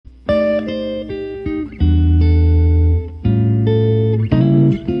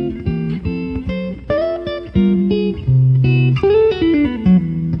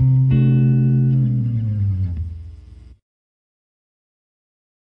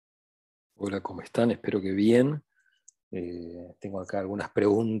Hola, ¿cómo están? Espero que bien. Tengo acá algunas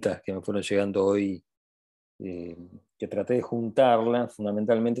preguntas que me fueron llegando hoy, eh, que traté de juntarlas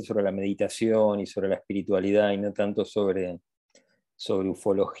fundamentalmente sobre la meditación y sobre la espiritualidad y no tanto sobre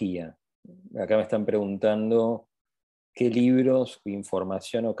ufología. Acá me están preguntando qué libros,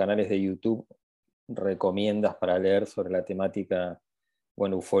 información o canales de YouTube recomiendas para leer sobre la temática,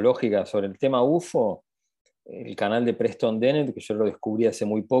 bueno, ufológica, sobre el tema UFO. El canal de Preston Dennett, que yo lo descubrí hace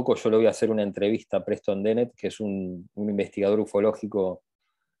muy poco. Yo le voy a hacer una entrevista a Preston Dennett, que es un investigador ufológico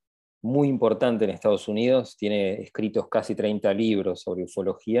muy importante en Estados Unidos. Tiene escritos casi 30 libros sobre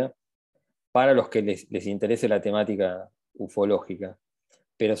ufología, para los que les interese la temática ufológica.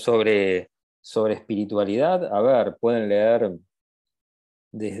 Pero sobre espiritualidad, a ver, pueden leer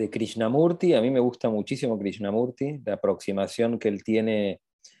desde Krishnamurti. A mí me gusta muchísimo Krishnamurti, la aproximación que él tiene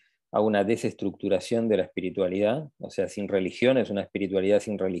a una desestructuración de la espiritualidad, o sea, sin religiones, una espiritualidad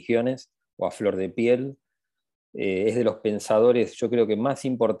sin religiones, o a flor de piel. Es de los pensadores, yo creo que más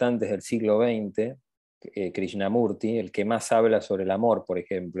importantes del siglo XX, Krishnamurti, el que más habla sobre el amor, por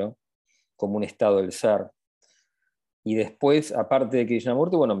ejemplo, como un estado del ser. Y después, aparte de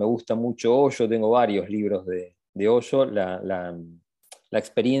Krishnamurti, bueno, me gusta mucho Osho, tengo varios libros de Osho. La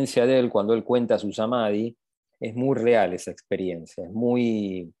experiencia de él, cuando él cuenta su Samadhi, es muy real esa experiencia, es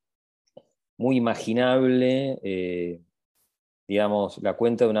muy imaginable, digamos, la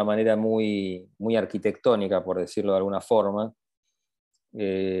cuenta de una manera muy arquitectónica, por decirlo de alguna forma,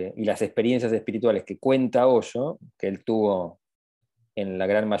 y las experiencias espirituales que cuenta Osho, que él tuvo en la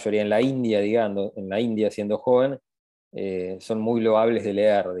gran mayoría en la India, digamos, en la India siendo joven, son muy loables de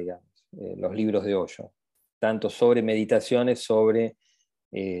leer, digamos, los libros de Osho, tanto sobre meditaciones, sobre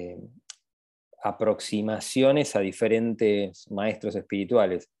eh, aproximaciones a diferentes maestros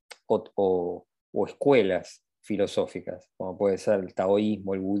espirituales o escuelas filosóficas, como puede ser el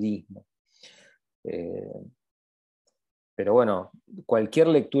taoísmo, el budismo. Eh, pero bueno, cualquier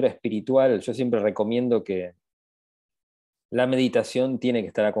lectura espiritual, yo siempre recomiendo que la meditación tiene que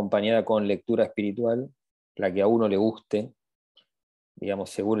estar acompañada con lectura espiritual, la que a uno le guste, digamos,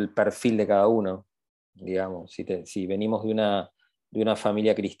 según el perfil de cada uno. Digamos, si venimos de una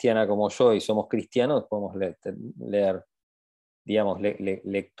familia cristiana como yo y somos cristianos, podemos leer digamos,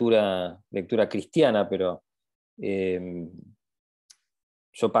 lectura cristiana, pero eh,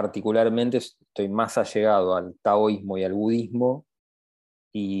 yo particularmente estoy más allegado al taoísmo y al budismo,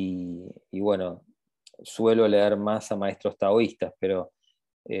 y bueno, suelo leer más a maestros taoístas, pero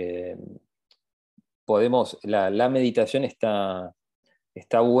eh, la meditación está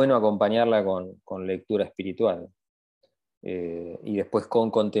bueno acompañarla con lectura espiritual. Y después con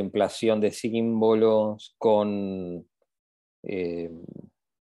contemplación de símbolos, eh,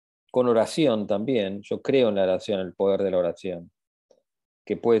 con oración también. Yo creo en la oración, el poder de la oración,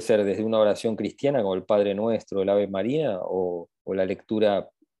 que puede ser desde una oración cristiana como el Padre Nuestro, el Ave María, o la lectura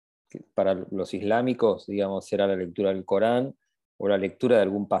para los islámicos, digamos, será la lectura del Corán, o la lectura de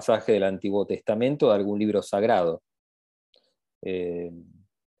algún pasaje del Antiguo Testamento, de algún libro sagrado. Eh,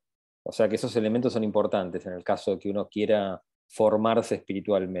 o sea que esos elementos son importantes en el caso de que uno quiera formarse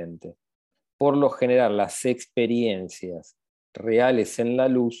espiritualmente. Por lo general, las experiencias reales en la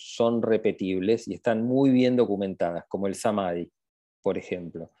luz son repetibles y están muy bien documentadas, como el Samadhi, por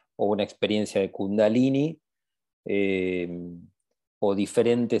ejemplo, o una experiencia de Kundalini, eh, o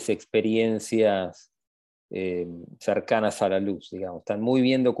diferentes experiencias cercanas a la luz, digamos. Están muy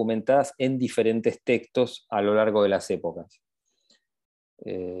bien documentadas en diferentes textos a lo largo de las épocas.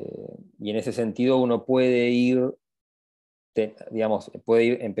 Y en ese sentido uno puede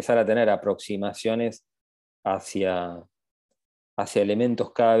empezar a tener aproximaciones hacia, hacia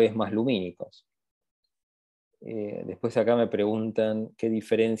elementos cada vez más lumínicos. Después acá me preguntan qué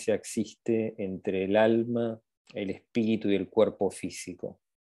diferencia existe entre el alma, el espíritu y el cuerpo físico.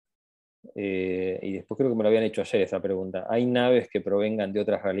 Y después creo que me lo habían hecho ayer esa pregunta. ¿Hay naves que provengan de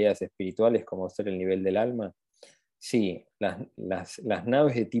otras realidades espirituales, como ser el nivel del alma? Sí, las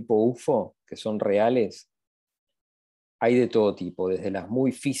naves de tipo UFO, que son reales, hay de todo tipo, desde las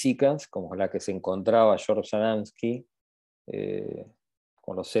muy físicas, como la que se encontraba George Adamski, eh,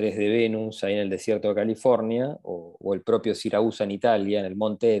 con los seres de Venus ahí en el desierto de California, o el propio Siracusa en Italia, en el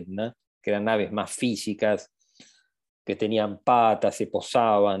monte Etna, que eran naves más físicas, que tenían patas, se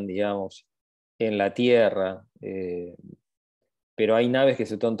posaban, digamos, en la tierra. Pero hay naves que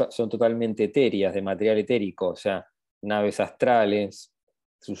son totalmente etéreas, de material etérico, o sea, naves astrales,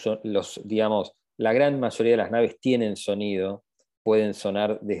 digamos, la gran mayoría de las naves tienen sonido, pueden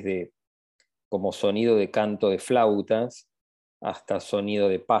sonar desde como sonido de canto de flautas, hasta sonido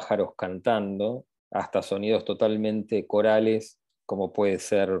de pájaros cantando, hasta sonidos totalmente corales, como puede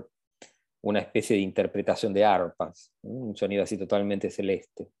ser una especie de interpretación de arpas, ¿no? Un sonido así totalmente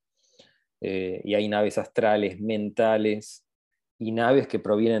celeste. Y hay naves astrales, mentales, y naves que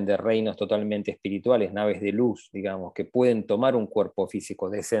provienen de reinos totalmente espirituales, naves de luz, digamos, que pueden tomar un cuerpo físico,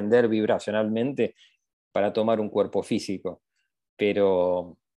 descender vibracionalmente para tomar un cuerpo físico,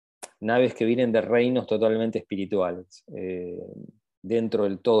 pero naves que vienen de reinos totalmente espirituales, dentro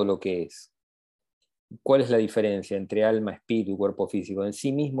del todo lo que es. ¿Cuál es la diferencia entre alma, espíritu y cuerpo físico? En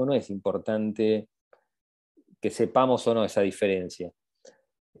sí mismo no es importante que sepamos o no esa diferencia.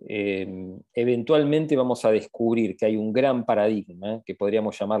 Eventualmente vamos a descubrir que hay un gran paradigma, que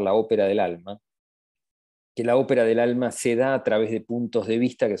podríamos llamar la ópera del alma, que la ópera del alma se da a través de puntos de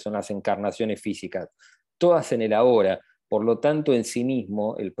vista que son las encarnaciones físicas, todas en el ahora. Por lo tanto, en sí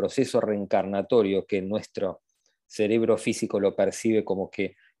mismo, el proceso reencarnatorio, que nuestro cerebro físico lo percibe como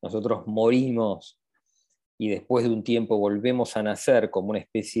que nosotros morimos y después de un tiempo volvemos a nacer como una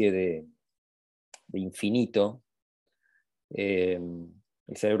especie de infinito,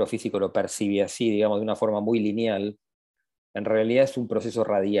 el cerebro físico lo percibe así, digamos, de una forma muy lineal. En realidad es un proceso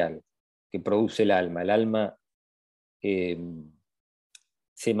radial que produce el alma. El alma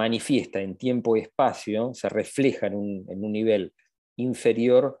se manifiesta en tiempo y espacio, se refleja en un nivel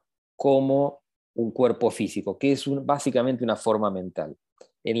inferior como un cuerpo físico, que es básicamente una forma mental,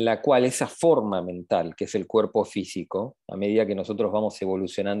 en la cual esa forma mental, que es el cuerpo físico, a medida que nosotros vamos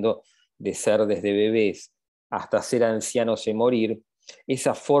evolucionando de ser desde bebés hasta ser ancianos y morir,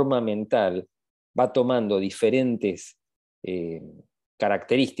 esa forma mental va tomando diferentes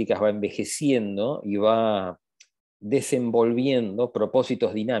características, va envejeciendo y va desenvolviendo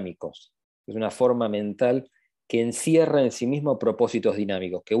propósitos dinámicos. Es una forma mental que encierra en sí mismo propósitos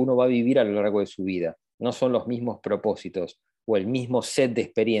dinámicos, que uno va a vivir a lo largo de su vida. No son los mismos propósitos o el mismo set de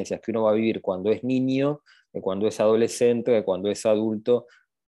experiencias que uno va a vivir cuando es niño, que cuando es adolescente, que cuando es adulto,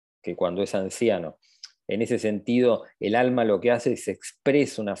 que cuando es anciano. En ese sentido, el alma lo que hace es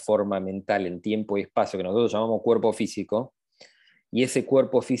expresa una forma mental en tiempo y espacio que nosotros llamamos cuerpo físico, y ese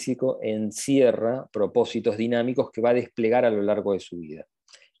cuerpo físico encierra propósitos dinámicos que va a desplegar a lo largo de su vida.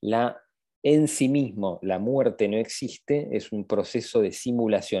 En sí mismo, la muerte no existe, es un proceso de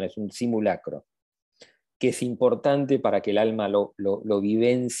simulación, es un simulacro, que es importante para que el alma lo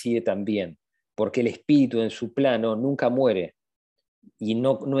vivencie también, porque el espíritu en su plano nunca muere y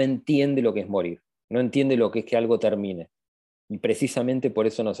no entiende lo que es morir, no entiende lo que es que algo termine. Y precisamente por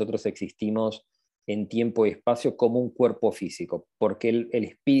eso nosotros existimos en tiempo y espacio como un cuerpo físico, porque el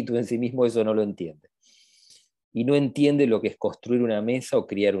espíritu en sí mismo eso no lo entiende. Y no entiende lo que es construir una mesa o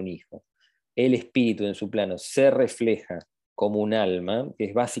criar un hijo. El espíritu en su plano se refleja como un alma, que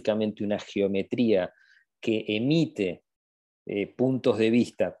es básicamente una geometría que emite puntos de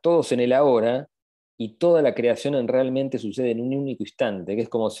vista, todos en el ahora, y toda la creación realmente sucede en un único instante, que es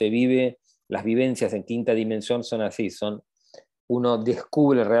como se vive, las vivencias en quinta dimensión son así, uno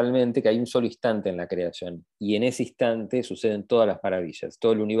descubre realmente que hay un solo instante en la creación, y en ese instante suceden todas las maravillas,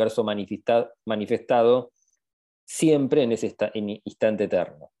 todo el universo manifestado siempre en ese instante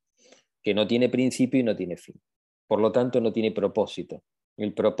eterno, que no tiene principio y no tiene fin. Por lo tanto, no tiene propósito.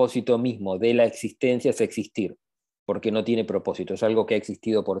 El propósito mismo de la existencia es existir, porque no tiene propósito, es algo que ha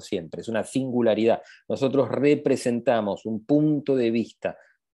existido por siempre, es una singularidad. Nosotros representamos un punto de vista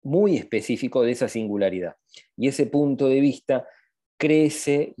muy específico de esa singularidad, y ese punto de vista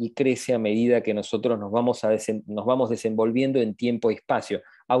crece y crece a medida que nosotros nos vamos desenvolviendo en tiempo y espacio,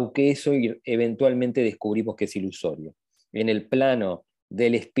 aunque eso eventualmente descubrimos que es ilusorio. En el plano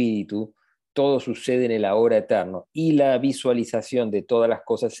del espíritu, todo sucede en el ahora eterno, y la visualización de todas las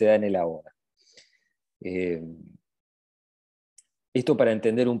cosas se da en el ahora. Esto para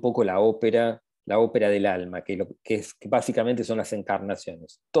entender un poco la ópera del alma, que básicamente son las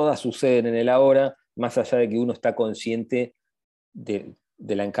encarnaciones. Todas suceden en el ahora, más allá de que uno está consciente de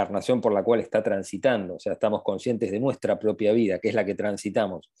la encarnación por la cual está transitando. O sea, estamos conscientes de nuestra propia vida, que es la que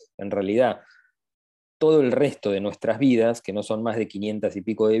transitamos. En realidad, todo el resto de nuestras vidas, que no son más de 500 y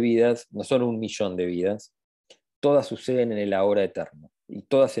pico de vidas, no son 1.000.000 de vidas, todas suceden en el ahora eterno, y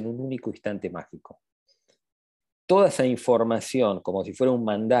todas en un único instante mágico. Toda esa información, como si fuera un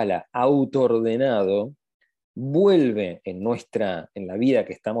mandala autoordenado, vuelve en la vida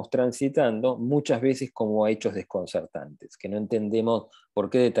que estamos transitando muchas veces como hechos desconcertantes, que no entendemos por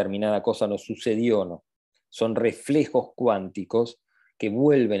qué determinada cosa nos sucedió o no. Son reflejos cuánticos que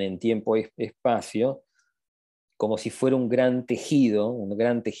vuelven en tiempo y espacio como si fuera un gran tejido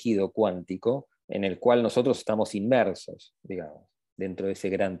cuántico en el cual nosotros estamos inmersos, digamos, dentro de ese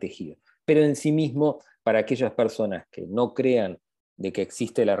gran tejido. Pero en sí mismo, para aquellas personas que no crean de que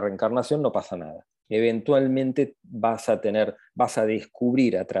existe la reencarnación, no pasa nada. Eventualmente vas a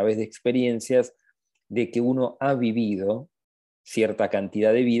descubrir a través de experiencias de que uno ha vivido cierta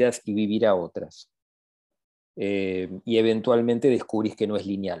cantidad de vidas y vivirá otras. Y eventualmente descubrís que no es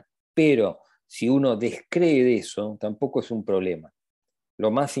lineal. Pero si uno descree de eso, tampoco es un problema.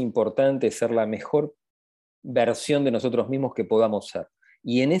 Lo más importante es ser la mejor versión de nosotros mismos que podamos ser.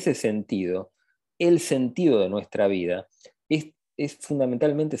 Y en ese sentido, el sentido de nuestra vida es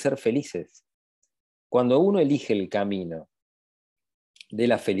fundamentalmente ser felices. Cuando uno elige el camino de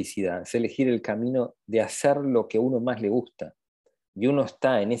la felicidad, es elegir el camino de hacer lo que a uno más le gusta. Y uno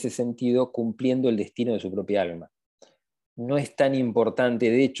está, en ese sentido, cumpliendo el destino de su propia alma. No es tan importante,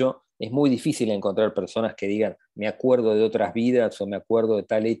 de hecho, es muy difícil encontrar personas que digan, me acuerdo de otras vidas o me acuerdo de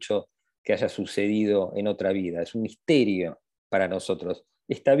tal hecho que haya sucedido en otra vida. Es un misterio para nosotros.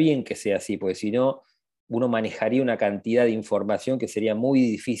 Está bien que sea así, porque si no, uno manejaría una cantidad de información que sería muy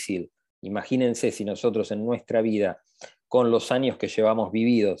difícil. Imagínense si nosotros en nuestra vida, con los años que llevamos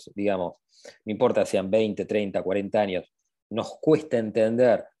vividos, digamos, no importa sean 20, 30, 40 años, nos cuesta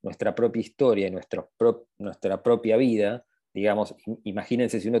entender nuestra propia historia y nuestra propia vida, digamos,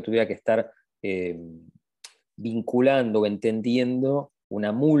 imagínense si uno tuviera que estar vinculando o entendiendo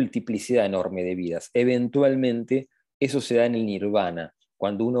una multiplicidad enorme de vidas. Eventualmente eso se da en el nirvana,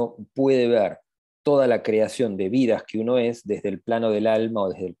 cuando uno puede ver toda la creación de vidas que uno es desde el plano del alma o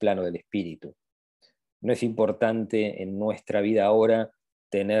desde el plano del espíritu. No es importante en nuestra vida ahora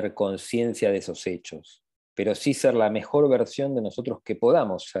tener conciencia de esos hechos, pero sí ser la mejor versión de nosotros que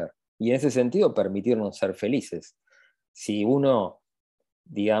podamos ser. Y en ese sentido permitirnos ser felices. Si uno,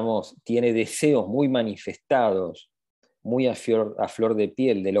 digamos, tiene deseos muy manifestados, muy a flor de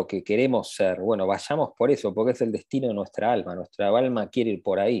piel de lo que queremos ser, bueno, vayamos por eso, porque es el destino de nuestra alma. Nuestra alma quiere ir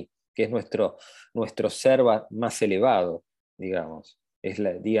por ahí, que es nuestro ser más elevado, digamos.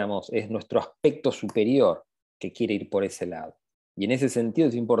 Es nuestro aspecto superior que quiere ir por ese lado. Y en ese sentido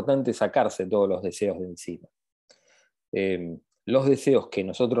es importante sacarse todos los deseos de encima. Los deseos que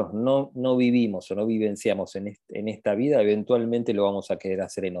nosotros no vivimos o no vivenciamos en esta vida, eventualmente lo vamos a querer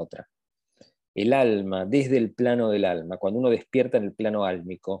hacer en otra. El alma, desde el plano del alma, cuando uno despierta en el plano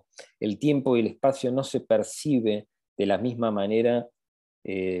álmico, el tiempo y el espacio no se percibe de la misma manera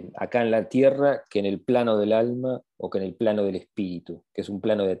acá en la tierra que en el plano del alma o que en el plano del espíritu, que es un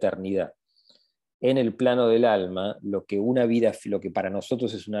plano de eternidad. En el plano del alma, lo que para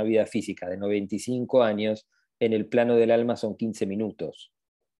nosotros es una vida física de 95 años, en el plano del alma son 15 minutos.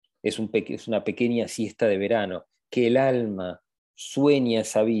 Es una pequeña siesta de verano. Que el alma sueña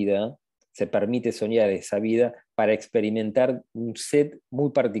esa vida, se permite soñar esa vida para experimentar un set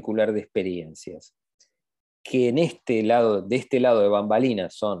muy particular de experiencias. Que de este lado de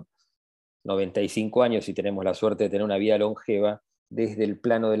bambalinas son 95 años y tenemos la suerte de tener una vida longeva, desde el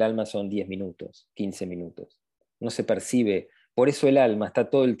plano del alma son 10 minutos, 15 minutos. No se percibe. Por eso el alma está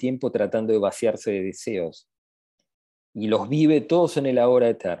todo el tiempo tratando de vaciarse de deseos. Y los vive todos en el ahora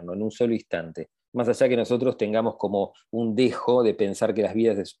eterno, en un solo instante. Más allá que nosotros tengamos como un dejo de pensar que las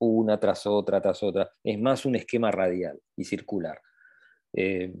vidas es una tras otra, es más un esquema radial y circular.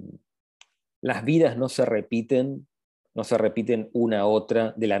 Las vidas no se repiten una a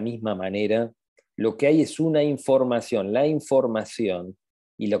otra de la misma manera. Lo que hay es una información, la información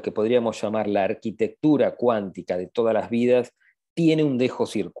y lo que podríamos llamar la arquitectura cuántica de todas las vidas tiene un dejo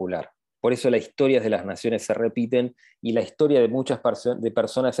circular. Por eso las historias de las naciones se repiten y la historia de muchas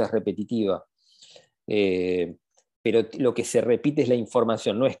personas es repetitiva. Pero lo que se repite es la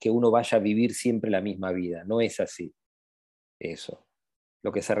información, no es que uno vaya a vivir siempre la misma vida, no es así. Eso.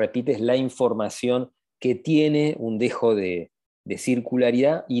 Lo que se repite es la información que tiene un dejo de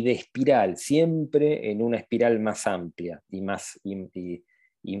circularidad y de espiral, siempre en una espiral más amplia y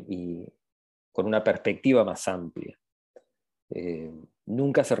con una perspectiva más amplia.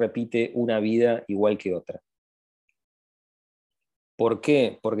 Nunca se repite una vida igual que otra. ¿Por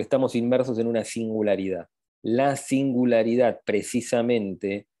qué? Porque estamos inmersos en una singularidad. La singularidad,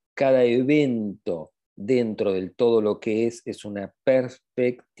 precisamente, cada evento dentro del todo lo que es una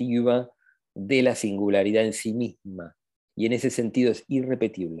perspectiva de la singularidad en sí misma. Y en ese sentido es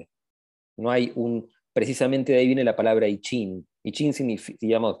irrepetible. No hay precisamente de ahí viene la palabra I Ching. I Ching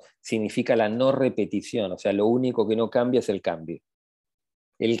significa la no repetición, o sea, lo único que no cambia es el cambio.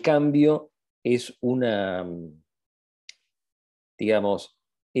 El cambio es una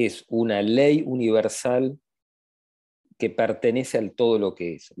ley universal que pertenece al todo lo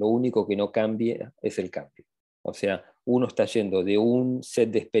que es. Lo único que no cambia es el cambio. O sea, uno está yendo de un set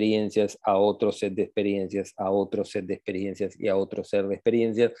de experiencias a otro set de experiencias, a otro set de experiencias y a otro set de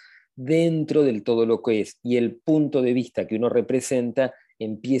experiencias dentro del todo lo que es. Y el punto de vista que uno representa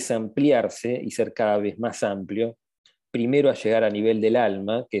empieza a ampliarse y ser cada vez más amplio, primero a llegar a nivel del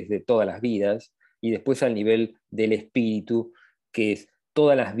alma, que es de todas las vidas, y después al nivel del espíritu, que es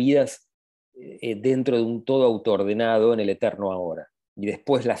todas las vidas dentro de un todo autoordenado en el eterno ahora. Y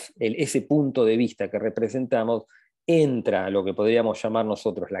después ese punto de vista que representamos entra a lo que podríamos llamar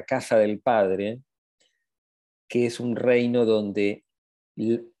nosotros la casa del Padre, que es un reino donde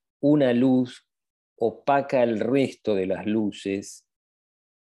una luz opaca el resto de las luces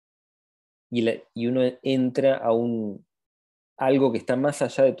y uno entra a algo que está más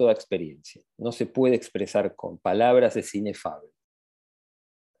allá de toda experiencia. No se puede expresar con palabras, es inefable.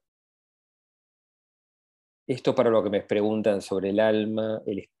 Esto para lo que me preguntan sobre el alma,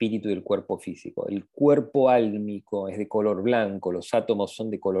 el espíritu y el cuerpo físico. El cuerpo álmico es de color blanco, los átomos son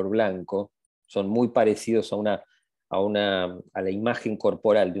de color blanco, son muy parecidos a la imagen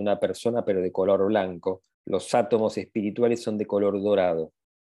corporal de una persona, pero de color blanco. Los átomos espirituales son de color dorado,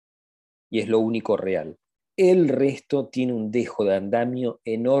 y es lo único real. El resto tiene un dejo de andamio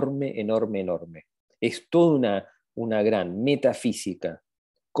enorme, enorme, enorme. Es toda una gran metafísica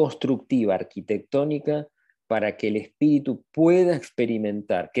constructiva, arquitectónica, para que el espíritu pueda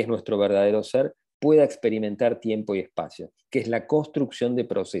experimentar, que es nuestro verdadero ser, pueda experimentar tiempo y espacio, que es la construcción de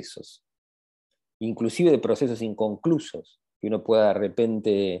procesos, inclusive de procesos inconclusos, que uno pueda de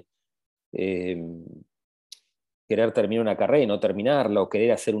repente querer terminar una carrera y no terminarla, o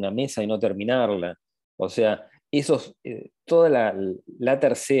querer hacer una mesa y no terminarla. O sea, toda la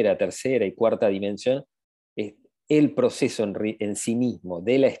tercera y cuarta dimensión, el proceso en sí mismo,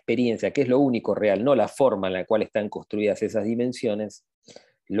 de la experiencia, que es lo único real, no la forma en la cual están construidas esas dimensiones,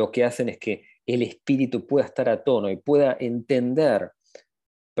 lo que hacen es que el espíritu pueda estar a tono y pueda entender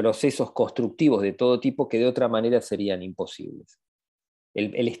procesos constructivos de todo tipo que de otra manera serían imposibles.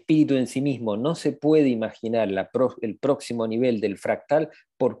 El espíritu en sí mismo no se puede imaginar el próximo nivel del fractal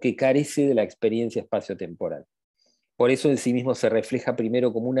porque carece de la experiencia espacio-temporal. Por eso en sí mismo se refleja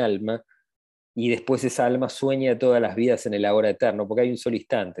primero como un alma, y después esa alma sueña todas las vidas en el ahora eterno, porque hay un solo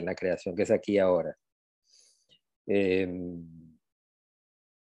instante en la creación, que es aquí y ahora.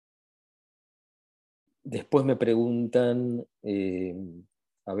 Después me preguntan,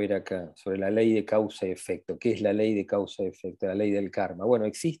 a ver acá, sobre la ley de causa y efecto. ¿Qué es la ley de causa y efecto? La ley del karma. Bueno,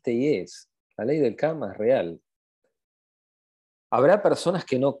 existe y es. La ley del karma es real. Habrá personas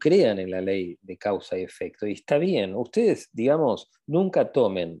que no crean en la ley de causa y efecto, y está bien. Ustedes, digamos, nunca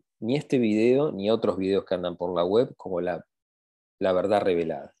tomen ni este video ni otros videos que andan por la web como la verdad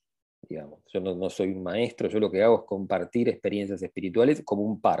revelada. Digamos. Yo no soy un maestro, yo lo que hago es compartir experiencias espirituales como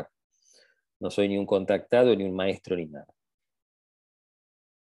un par. No soy ni un contactado, ni un maestro, ni nada.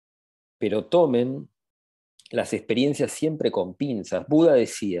 Pero tomen las experiencias siempre con pinzas. Buda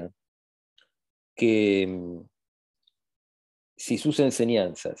decía que si sus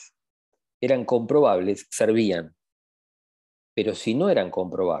enseñanzas eran comprobables, servían. Pero si no eran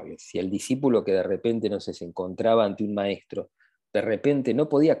comprobables, si el discípulo que de repente, no sé, se encontraba ante un maestro, de repente no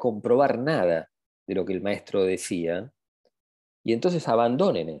podía comprobar nada de lo que el maestro decía, y entonces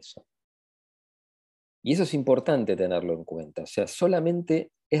abandonen eso. Y eso es importante tenerlo en cuenta. O sea,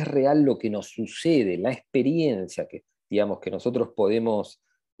 solamente es real lo que nos sucede, la experiencia digamos,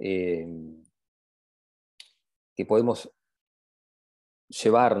 eh, que podemos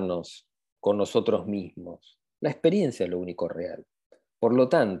llevarnos con nosotros mismos. La experiencia es lo único real. Por lo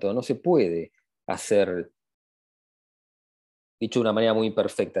tanto, no se puede hacer, dicho de una manera muy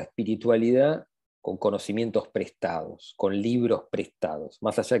imperfecta, espiritualidad con conocimientos prestados, con libros prestados.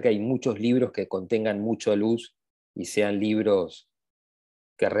 Más allá que hay muchos libros que contengan mucha luz y sean libros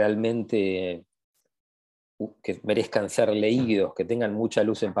que realmente que merezcan ser leídos, que tengan mucha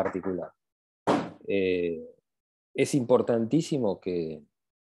luz en particular. Es importantísimo que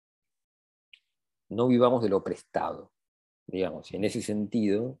no vivamos de lo prestado, digamos, y en ese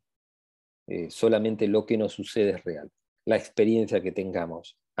sentido, solamente lo que nos sucede es real. La experiencia que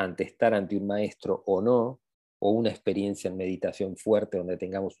tengamos estar ante un maestro o no, o una experiencia en meditación fuerte donde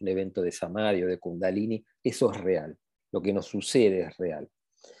tengamos un evento de Samadhi o de Kundalini, eso es real. Lo que nos sucede es real.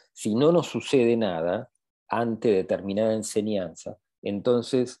 Si no nos sucede nada ante determinada enseñanza,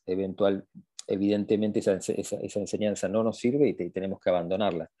 entonces evidentemente esa enseñanza no nos sirve y tenemos que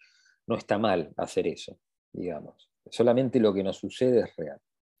abandonarla. No está mal hacer eso, digamos. Solamente lo que nos sucede es real.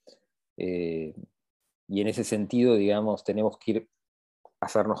 Y en ese sentido, digamos, tenemos que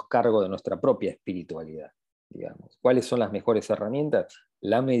hacernos cargo de nuestra propia espiritualidad, digamos. ¿Cuáles son las mejores herramientas?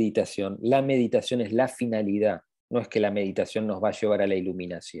 La meditación. La meditación es la finalidad, no es que la meditación nos va a llevar a la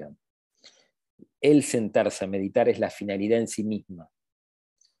iluminación. El sentarse a meditar es la finalidad en sí misma.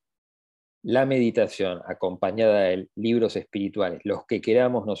 La meditación acompañada de libros espirituales, los que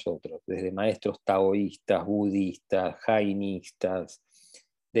queramos nosotros, desde maestros taoístas, budistas, jainistas,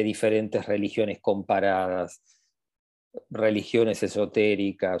 de diferentes religiones comparadas, religiones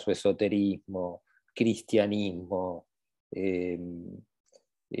esotéricas o esoterismo, cristianismo,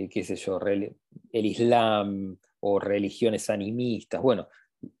 qué sé yo, el Islam o religiones animistas, bueno,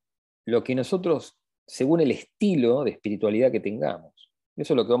 lo que nosotros, según el estilo de espiritualidad que tengamos.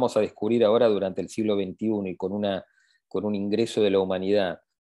 Eso es lo que vamos a descubrir ahora durante el siglo XXI y con un ingreso de la humanidad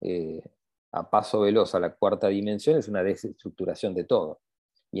a paso veloz a la cuarta dimensión, es una desestructuración de todo.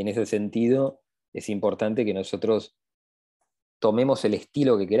 Y en ese sentido es importante que nosotros tomemos el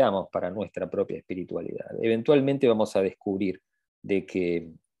estilo que queramos para nuestra propia espiritualidad. Eventualmente vamos a descubrir de que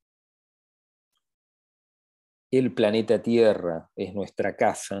el planeta Tierra es nuestra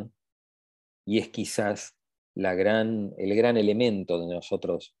casa y es quizás el gran elemento donde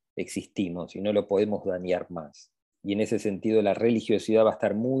nosotros existimos y no lo podemos dañar más. Y en ese sentido la religiosidad va a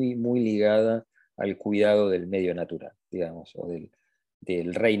estar muy, muy ligada al cuidado del medio natural, digamos, o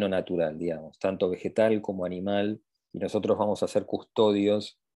del reino natural, digamos, tanto vegetal como animal, y nosotros vamos a ser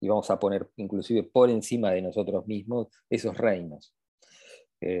custodios y vamos a poner inclusive por encima de nosotros mismos esos reinos.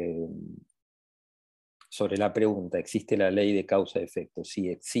 Sobre la pregunta, ¿existe la ley de causa-efecto? Sí,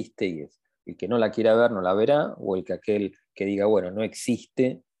 existe y es. El que no la quiera ver no la verá, o aquel que diga, bueno, no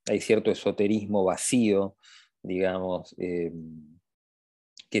existe, hay cierto esoterismo vacío, digamos,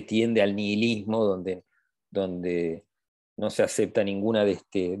 que tiende al nihilismo, donde no se acepta ninguna de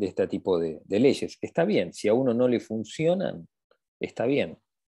este tipo de leyes. Está bien, si a uno no le funcionan, está bien.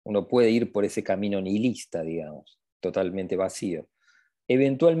 Uno puede ir por ese camino nihilista, digamos, totalmente vacío.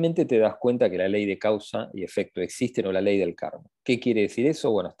 Eventualmente te das cuenta que la ley de causa y efecto existe, no la ley del karma. ¿Qué quiere decir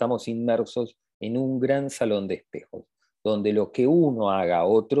eso? Bueno, estamos inmersos en un gran salón de espejos, donde lo que uno haga a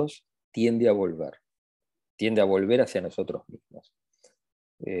otros tiende a volver hacia nosotros mismos.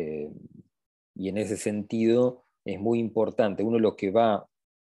 Y en ese sentido es muy importante, uno lo que va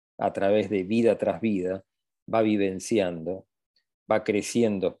a través de vida tras vida, va vivenciando, va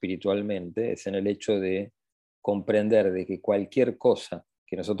creciendo espiritualmente, es en el hecho de comprender de que cualquier cosa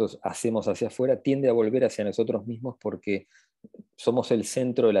que nosotros hacemos hacia afuera tiende a volver hacia nosotros mismos porque somos el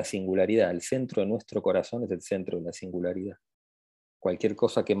centro de la singularidad, el centro de nuestro corazón es el centro de la singularidad. Cualquier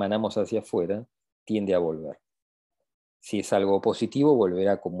cosa que emanamos hacia afuera tiende a volver. Si es algo positivo,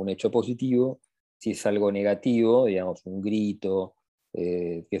 volverá como un hecho positivo. Si es algo negativo, digamos, un grito,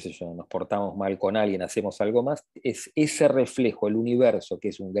 qué sé yo, nos portamos mal con alguien, hacemos algo más, es ese reflejo, el universo, que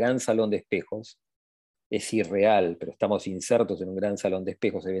es un gran salón de espejos, es irreal, pero estamos insertos en un gran salón de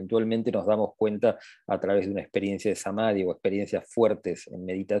espejos. Eventualmente nos damos cuenta a través de una experiencia de Samadhi o experiencias fuertes en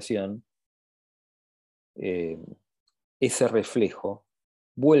meditación, ese reflejo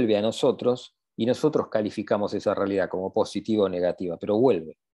vuelve a nosotros y nosotros calificamos esa realidad como positiva o negativa, pero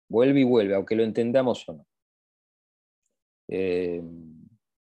vuelve y vuelve, aunque lo entendamos o no. Y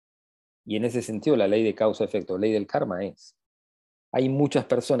en ese sentido la ley de causa-efecto, ley del karma es. Hay muchas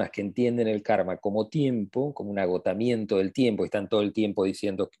personas que entienden el karma como tiempo, como un agotamiento del tiempo, y están todo el tiempo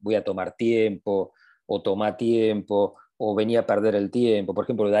diciendo voy a tomar tiempo, o toma tiempo, o venía a perder el tiempo. Por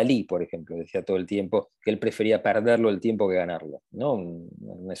ejemplo, Dalí, por ejemplo, decía todo el tiempo que él prefería perderlo el tiempo que ganarlo, ¿no?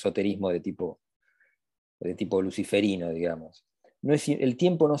 Un esoterismo de tipo luciferino, digamos. No es, el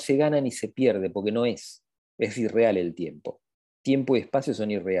tiempo no se gana ni se pierde, porque no es irreal el tiempo. Tiempo y espacio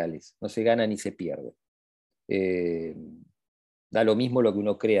son irreales, no se gana ni se pierde. Da lo mismo lo que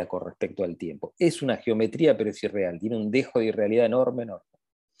uno crea con respecto al tiempo. Es una geometría, pero es irreal. Tiene un dejo de irrealidad enorme, enorme.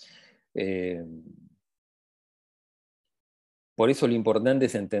 Por eso lo importante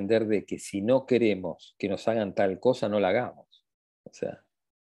es entender de que si no queremos que nos hagan tal cosa, no la hagamos. O sea,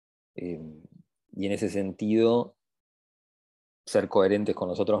 y en ese sentido, ser coherentes con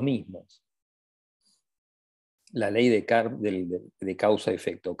nosotros mismos. La ley de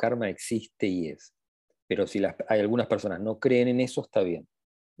causa-efecto, karma existe y es. Pero si hay algunas personas no creen en eso, está bien.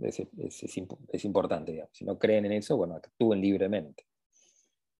 Es importante, digamos. Si no creen en eso, bueno, actúen libremente.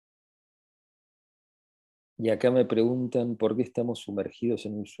 Y acá me preguntan por qué estamos sumergidos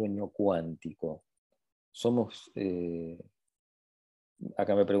en un sueño cuántico.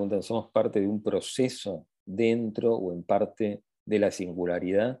 Acá me preguntan, ¿somos parte de un proceso dentro o en parte de la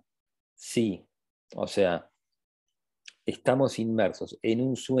singularidad? Sí, o sea, estamos inmersos en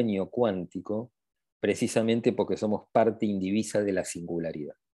un sueño cuántico precisamente porque somos parte indivisa de la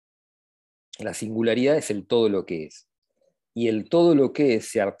singularidad. La singularidad es el todo lo que es. Y el todo lo que es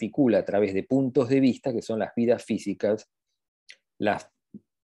se articula a través de puntos de vista que son las vidas físicas, las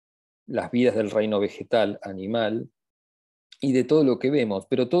vidas del reino vegetal, animal, y de todo lo que vemos,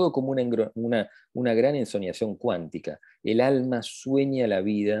 pero todo como una gran ensoñación cuántica. El alma sueña la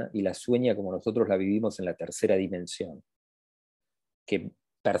vida y la sueña como nosotros la vivimos en la tercera dimensión, que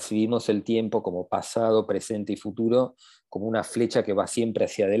percibimos el tiempo como pasado, presente y futuro, como una flecha que va siempre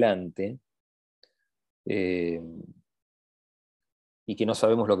hacia adelante, y que no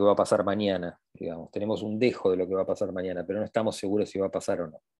sabemos lo que va a pasar mañana, digamos. Tenemos un dejo de lo que va a pasar mañana, pero no estamos seguros si va a pasar o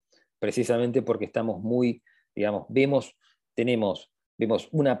no. Precisamente porque estamos muy, digamos, vemos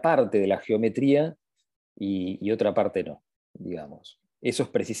una parte de la geometría y otra parte no, digamos. Eso es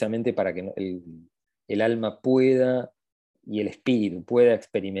precisamente para que el alma pueda y el espíritu pueda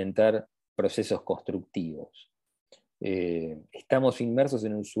experimentar procesos constructivos. Estamos inmersos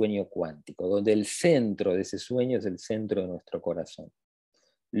en un sueño cuántico, donde el centro de ese sueño es el centro de nuestro corazón.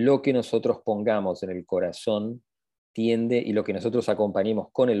 Lo que nosotros pongamos en el corazón tiende, y lo que nosotros acompañemos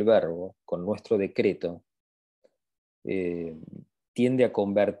con el verbo, con nuestro decreto, tiende a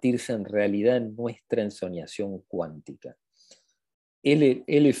convertirse en realidad en nuestra ensoñación cuántica. El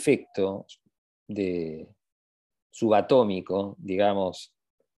efecto subatómico, digamos,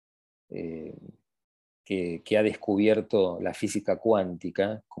 que ha descubierto la física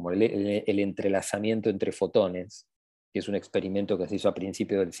cuántica, como el entrelazamiento entre fotones, que es un experimento que se hizo a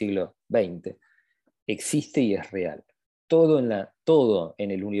principios del siglo XX, existe y es real. Todo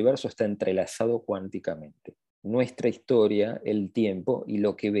en el universo está entrelazado cuánticamente. Nuestra historia, el tiempo y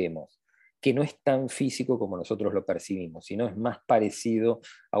lo que vemos, que no es tan físico como nosotros lo percibimos, sino es más parecido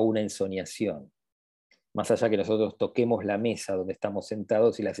a una ensoñación. Más allá que nosotros toquemos la mesa donde estamos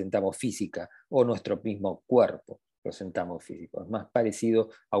sentados y la sentamos física, o nuestro mismo cuerpo lo sentamos físico. Es más parecido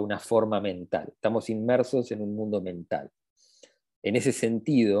a una forma mental. Estamos inmersos en un mundo mental. En ese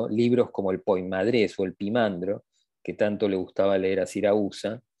sentido, libros como el Poimadrés o el Pimandro, que tanto le gustaba leer a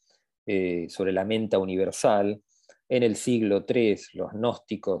Siracusa, sobre la mente universal, en el siglo III los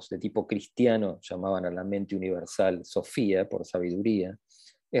gnósticos de tipo cristiano llamaban a la mente universal Sofía, por sabiduría,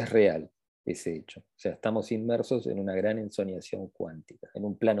 es real ese hecho. O sea, estamos inmersos en una gran ensoñación cuántica, en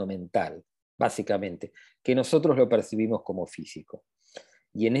un plano mental, básicamente, que nosotros lo percibimos como físico.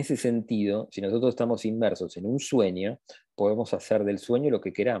 Y en ese sentido, si nosotros estamos inmersos en un sueño, podemos hacer del sueño lo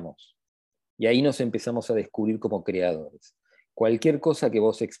que queramos. Y ahí nos empezamos a descubrir como creadores. Cualquier cosa que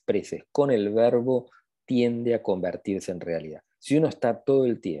vos expreses con el verbo tiende a convertirse en realidad. Si uno está todo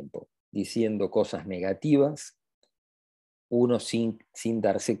el tiempo diciendo cosas negativas, uno sin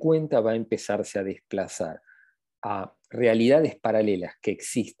darse cuenta va a empezarse a desplazar a realidades paralelas que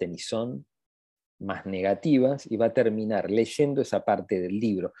existen y son más negativas, y va a terminar leyendo esa parte del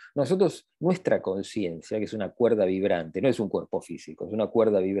libro. Nosotros, nuestra conciencia, que es una cuerda vibrante, no es un cuerpo físico, es una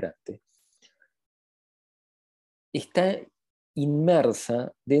cuerda vibrante, está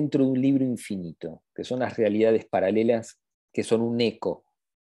inmersa dentro de un libro infinito, que son las realidades paralelas, que son un eco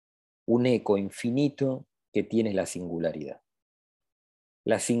infinito que tiene la singularidad.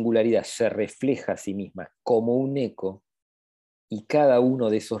 La singularidad se refleja a sí misma como un eco, y cada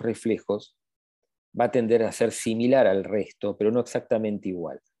uno de esos reflejos va a tender a ser similar al resto, pero no exactamente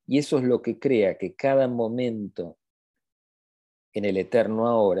igual. Y eso es lo que crea que cada momento en el eterno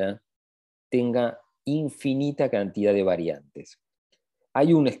ahora tenga infinita cantidad de variantes.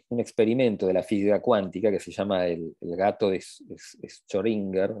 Hay un experimento de la física cuántica que se llama el gato de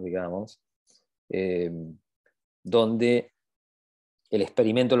Schrödinger, digamos, donde el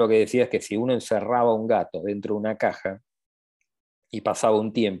experimento lo que decía es que si uno encerraba un gato dentro de una caja y pasaba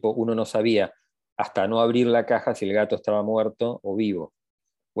un tiempo, uno no sabía hasta no abrir la caja si el gato estaba muerto o vivo.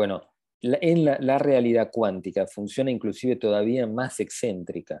 Bueno, la realidad cuántica funciona inclusive todavía más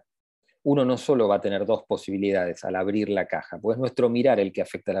excéntrica. Uno no solo va a tener dos posibilidades al abrir la caja, pues es nuestro mirar el que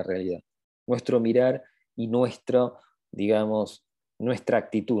afecta a la realidad. Nuestro mirar y digamos, nuestra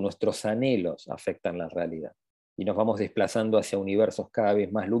actitud, nuestros anhelos afectan la realidad. Y nos vamos desplazando hacia universos cada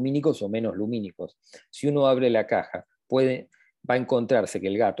vez más lumínicos o menos lumínicos. Si uno abre la caja, va a encontrarse que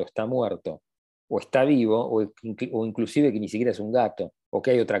el gato está muerto, o está vivo, o inclusive que ni siquiera es un gato, o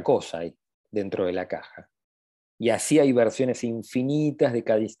que hay otra cosa ahí dentro de la caja. Y así hay versiones infinitas de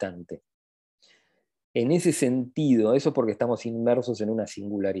cada instante. En ese sentido, eso porque estamos inmersos en una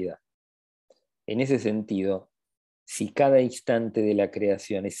singularidad. En ese sentido, si cada instante de la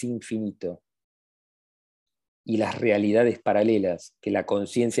creación es infinito y las realidades paralelas, que la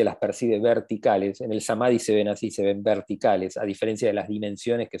conciencia las percibe verticales, en el Samadhi se ven así, se ven verticales, a diferencia de las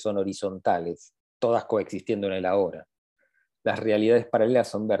dimensiones que son horizontales, todas coexistiendo en el ahora. Las realidades paralelas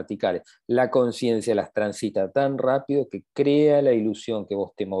son verticales. La conciencia las transita tan rápido que crea la ilusión que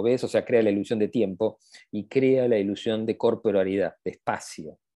vos te movés, o sea, crea la ilusión de tiempo y crea la ilusión de corporalidad, de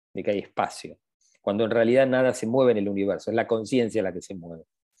espacio, de que hay espacio. cuando en realidad nada se mueve en el universo, es la conciencia la que se mueve.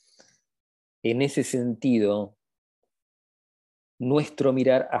 En ese sentido, nuestro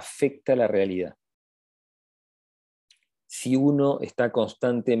mirar afecta la realidad. Si uno está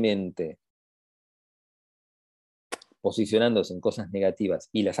constantemente posicionándose en cosas negativas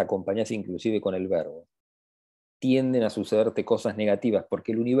y las acompañas inclusive con el verbo, tienden a sucederte cosas negativas,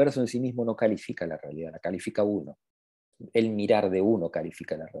 porque el universo en sí mismo no califica la realidad, la califica uno. El mirar de uno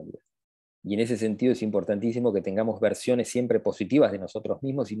califica la realidad. Y en ese sentido es importantísimo que tengamos versiones siempre positivas de nosotros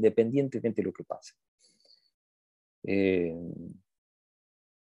mismos, independientemente de lo que pase.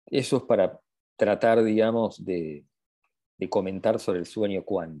 Eso es para tratar, digamos, de comentar sobre el sueño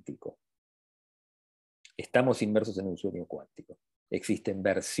cuántico. Estamos inmersos en un sueño cuántico. Existen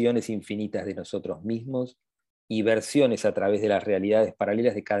versiones infinitas de nosotros mismos y versiones a través de las realidades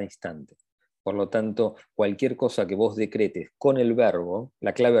paralelas de cada instante. Por lo tanto, cualquier cosa que vos decretes con el verbo,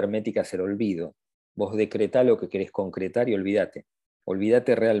 la clave hermética es el olvido. Vos decretá lo que querés concretar y olvídate.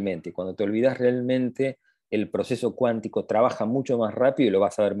 Olvídate realmente. Cuando te olvidás realmente, el proceso cuántico trabaja mucho más rápido y lo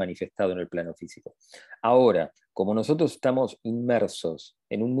vas a ver manifestado en el plano físico. Ahora, como nosotros estamos inmersos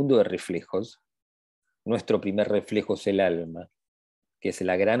en un mundo de reflejos, nuestro primer reflejo es el alma, que es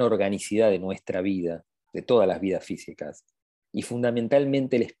la gran organicidad de nuestra vida, de todas las vidas físicas, y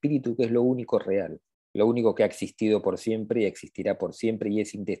fundamentalmente el espíritu, que es lo único real, lo único que ha existido por siempre y existirá por siempre y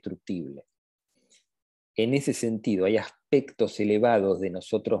es indestructible. En ese sentido, hay aspectos elevados de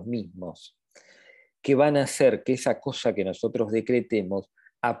nosotros mismos que van a hacer que esa cosa que nosotros decretemos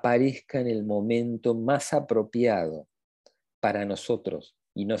aparezca en el momento más apropiado para nosotros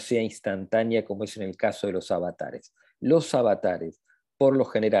y no sea instantánea como es en el caso de los avatares. Los avatares, por lo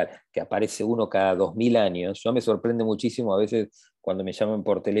general, que aparece uno cada 2000 años, yo me sorprende muchísimo a veces cuando me llaman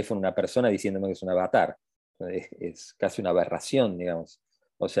por teléfono una persona diciéndome que es un avatar. Es casi una aberración, digamos.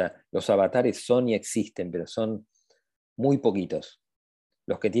 O sea, los avatares son y existen, pero son muy poquitos.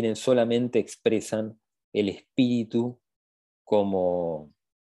 Los que tienen solamente expresan el espíritu como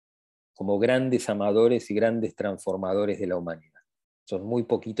grandes amadores y grandes transformadores de la humanidad. Son muy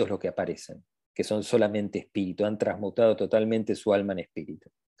poquitos los que aparecen, que son solamente espíritu, han transmutado totalmente su alma en espíritu.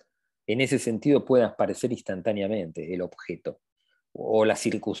 En ese sentido puede aparecer instantáneamente el objeto o la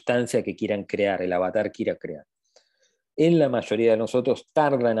circunstancia que quieran crear, el avatar quiera crear. En la mayoría de nosotros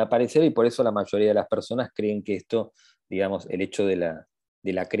tarda en aparecer y por eso la mayoría de las personas creen que esto, digamos, el hecho de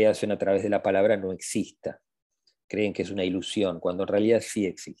la creación a través de la palabra no exista. Creen que es una ilusión, cuando en realidad sí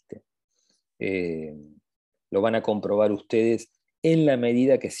existe. Lo van a comprobar ustedes en la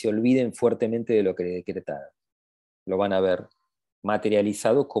medida que se olviden fuertemente de lo que decretaron. Lo van a ver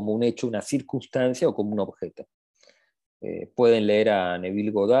materializado como un hecho, una circunstancia o como un objeto. Pueden leer a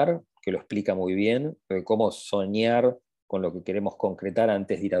Neville Goddard, que lo explica muy bien, cómo soñar con lo que queremos concretar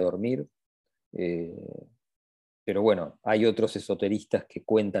antes de ir a dormir. Pero bueno, hay otros esoteristas que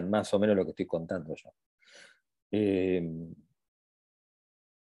cuentan más o menos lo que estoy contando yo.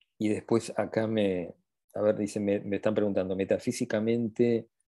 Y después acá dicen, me están preguntando, metafísicamente,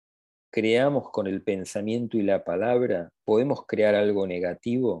 ¿creamos con el pensamiento y la palabra? ¿Podemos crear algo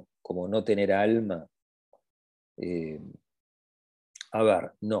negativo, como no tener alma? A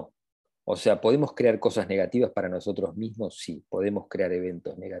ver, no. O sea, ¿podemos crear cosas negativas para nosotros mismos? Sí, podemos crear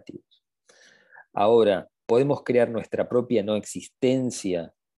eventos negativos. Ahora, ¿podemos crear nuestra propia no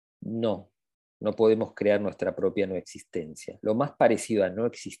existencia? No, no podemos crear nuestra propia no existencia. Lo más parecido a no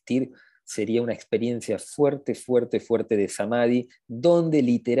existir sería una experiencia fuerte, fuerte, fuerte de Samadhi, donde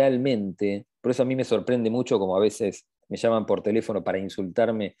literalmente, por eso a mí me sorprende mucho como a veces me llaman por teléfono para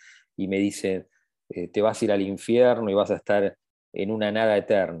insultarme y me dicen, te vas a ir al infierno y vas a estar en una nada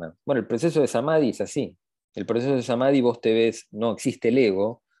eterna. Bueno, el proceso de Samadhi es así. El proceso de Samadhi vos te ves, no existe el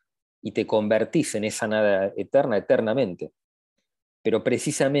ego, y te convertís en esa nada eterna eternamente. Pero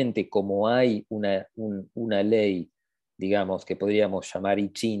precisamente como hay una ley, digamos, que podríamos llamar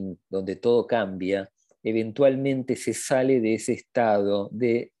I Ching, donde todo cambia, eventualmente se sale de ese estado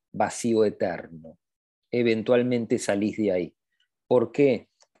de vacío eterno. Eventualmente salís de ahí. ¿Por qué?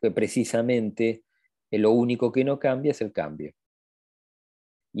 Porque precisamente lo único que no cambia es el cambio.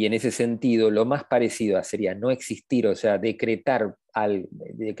 Y en ese sentido, lo más parecido sería no existir, o sea, decretar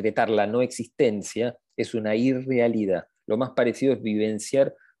la no existencia, es una irrealidad. Lo más parecido es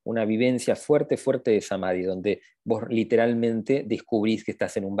vivenciar una vivencia fuerte, fuerte de Samadhi, donde vos literalmente descubrís que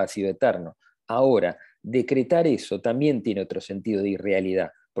estás en un vacío eterno. Ahora, decretar eso también tiene otro sentido de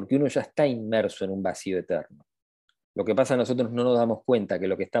irrealidad, porque uno ya está inmerso en un vacío eterno. Lo que pasa, nosotros no nos damos cuenta que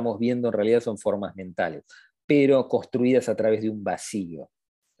lo que estamos viendo en realidad son formas mentales, pero construidas a través de un vacío.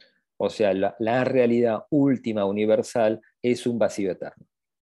 O sea, la realidad última universal es un vacío eterno.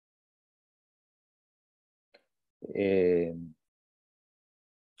 Eh,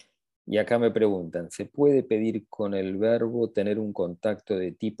 y acá me preguntan, ¿se puede pedir con el verbo tener un contacto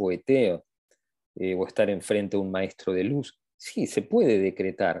de tipo eteo o estar enfrente a un maestro de luz? Sí, se puede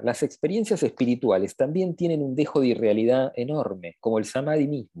decretar. Las experiencias espirituales también tienen un dejo de irrealidad enorme, como el Samadhi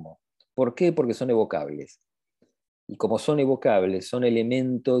mismo. ¿Por qué? Porque son evocables. Y como son evocables, son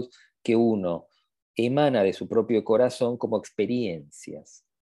elementos que uno emana de su propio corazón como experiencias.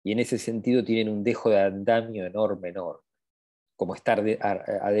 Y en ese sentido tienen un dejo de andamio enorme, enorme, como estar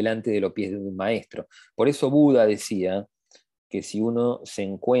adelante de los pies de un maestro. Por eso Buda decía que si uno se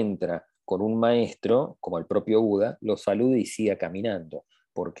encuentra con un maestro, como el propio Buda, lo salude y siga caminando,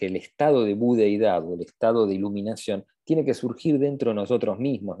 porque el estado de budeidad o el estado de iluminación tiene que surgir dentro de nosotros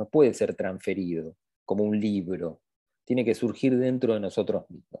mismos, no puede ser transferido como un libro, tiene que surgir dentro de nosotros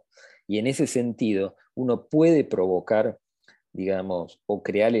mismos. Y en ese sentido, uno puede provocar, digamos, o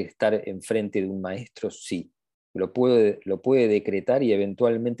crear el estar enfrente de un maestro, sí. Lo puede decretar y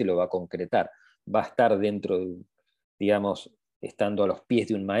eventualmente lo va a concretar. Va a estar dentro de, digamos, estando a los pies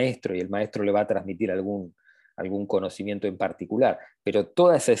de un maestro y el maestro le va a transmitir algún conocimiento en particular. Pero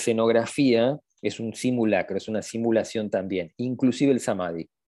toda esa escenografía es un simulacro, es una simulación también, inclusive el Samadhi.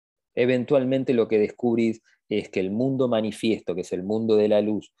 Eventualmente lo que descubrís es que el mundo manifiesto, que es el mundo de la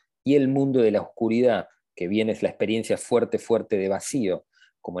luz, y el mundo de la oscuridad, que viene es la experiencia fuerte, fuerte de vacío,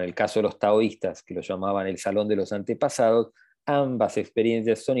 como en el caso de los taoístas, que lo llamaban el salón de los antepasados, ambas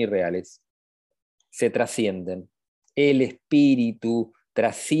experiencias son irreales, se trascienden. El espíritu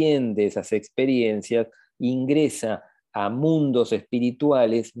trasciende esas experiencias, ingresa a mundos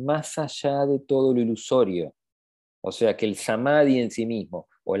espirituales más allá de todo lo ilusorio. O sea que el samadhi en sí mismo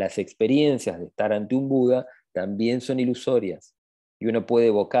o las experiencias de estar ante un Buda también son ilusorias y uno puede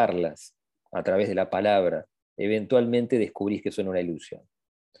evocarlas a través de la palabra. Eventualmente descubrís que son una ilusión.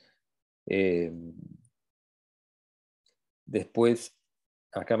 Eh, Después,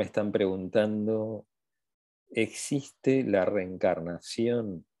 acá me están preguntando, ¿existe la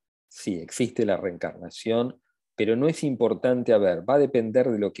reencarnación? Sí, existe la reencarnación, pero no es importante, a ver, va a depender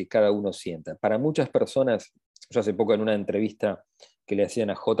de lo que cada uno sienta. Para muchas personas, yo hace poco en una entrevista que le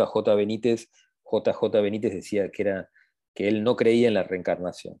hacían a JJ Benítez, JJ Benítez decía que él no creía en la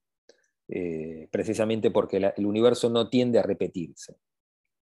reencarnación, precisamente porque el universo no tiende a repetirse.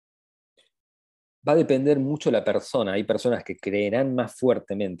 Va a depender mucho de la persona. Hay personas que creerán más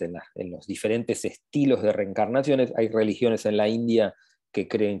fuertemente en los diferentes estilos de reencarnaciones. Hay religiones en la India que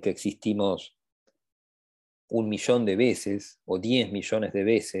creen que existimos 1 millón de veces o 10 millones de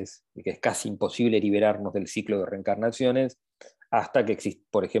veces, y que es casi imposible liberarnos del ciclo de reencarnaciones, hasta que existe,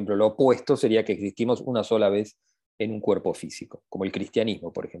 por ejemplo, lo opuesto sería que existimos una sola vez en un cuerpo físico, como el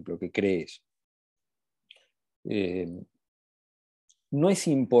cristianismo, por ejemplo, que cree eso. No es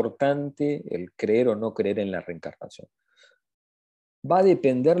importante el creer o no creer en la reencarnación. Va a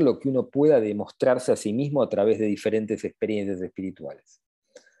depender lo que uno pueda demostrarse a sí mismo a través de diferentes experiencias espirituales.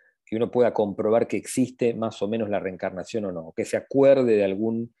 Que uno pueda comprobar que existe más o menos la reencarnación o no, que se acuerde de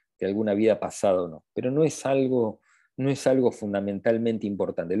alguna vida pasada o no. Pero no es algo fundamentalmente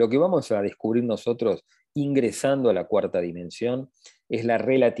importante. Lo que vamos a descubrir nosotros ingresando a la cuarta dimensión es la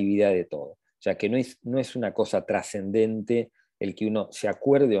relatividad de todo. O sea, que no es una cosa trascendente el que uno se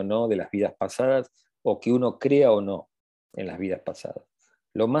acuerde o no de las vidas pasadas o que uno crea o no en las vidas pasadas.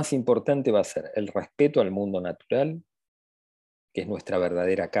 Lo más importante va a ser el respeto al mundo natural, que es nuestra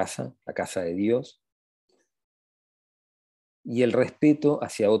verdadera casa, la casa de Dios, y el respeto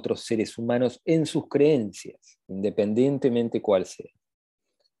hacia otros seres humanos en sus creencias, independientemente cuál sea.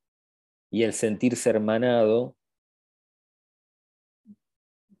 Y el sentirse hermanado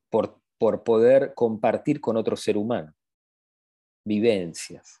por poder compartir con otro ser humano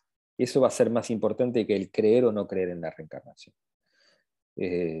vivencias. Eso va a ser más importante que el creer o no creer en la reencarnación.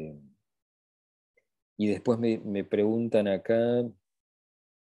 Y después me preguntan acá,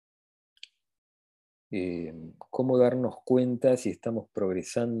 cómo darnos cuenta si estamos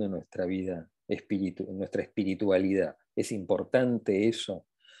progresando en nuestra vida, en nuestra espiritualidad. ¿Es importante eso?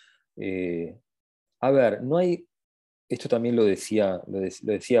 A ver, no hay, esto también lo decía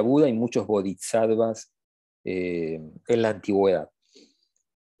Buda y muchos bodhisattvas en la antigüedad,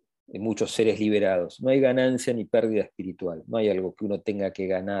 muchos seres liberados. No hay ganancia ni pérdida espiritual, no hay algo que uno tenga que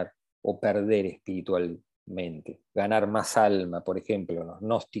ganar o perder espiritualmente. Ganar más alma, por ejemplo, los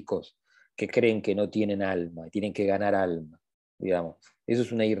gnósticos que creen que no tienen alma y tienen que ganar alma, digamos. Eso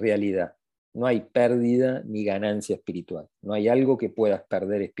es una irrealidad. No hay pérdida ni ganancia espiritual. No hay algo que puedas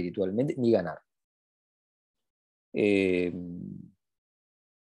perder espiritualmente ni ganar. Eh,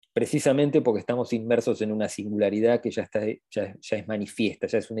 Precisamente porque estamos inmersos en una singularidad que ya es manifiesta,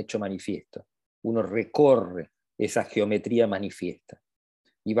 ya es un hecho manifiesto. Uno recorre esa geometría manifiesta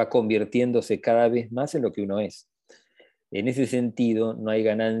y va convirtiéndose cada vez más en lo que uno es. En ese sentido, no hay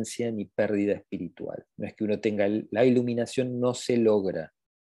ganancia ni pérdida espiritual. No es que uno tenga la iluminación, no se logra.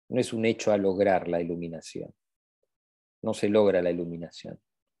 No es un hecho a lograr la iluminación. No se logra la iluminación,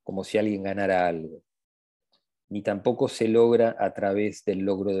 como si alguien ganara algo. Ni tampoco se logra a través del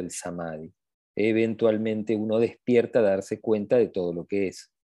logro del Samadhi. Eventualmente uno despierta a darse cuenta de todo lo que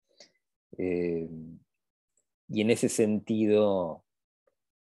es. Y en ese sentido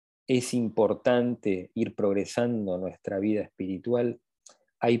es importante ir progresando en nuestra vida espiritual.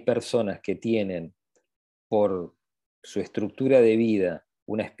 Hay personas que tienen, por su estructura de vida,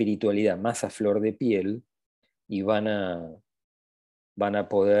 una espiritualidad más a flor de piel y van a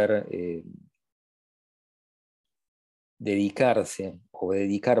poder dedicarse o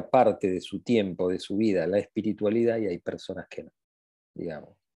dedicar parte de su tiempo, de su vida a la espiritualidad, y hay personas que no,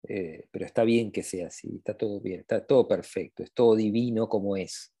 digamos. Pero está bien que sea así, está todo bien, está todo perfecto, es todo divino como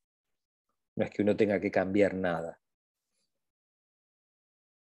es. No es que uno tenga que cambiar nada.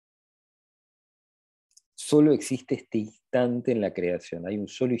 Solo existe este instante en la creación, hay un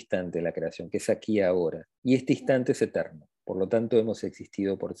solo instante en la creación, que es aquí y ahora, y este instante es eterno, por lo tanto hemos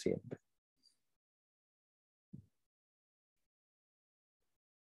existido por siempre.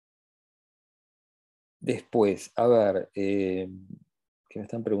 Después, a ver, que me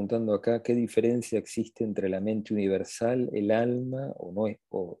están preguntando acá, ¿qué diferencia existe entre la mente universal, el alma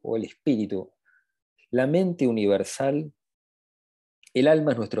o el espíritu? La mente universal, el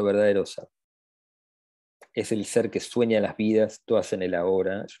alma es nuestro verdadero ser. Es el ser que sueña las vidas, todas en el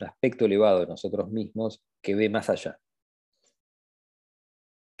ahora, es un aspecto elevado de nosotros mismos que ve más allá,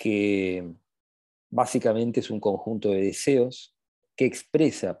 que básicamente es un conjunto de deseos que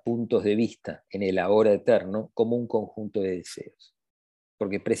expresa puntos de vista en el ahora eterno como un conjunto de deseos.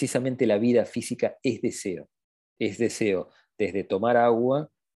 Porque precisamente la vida física es deseo desde tomar agua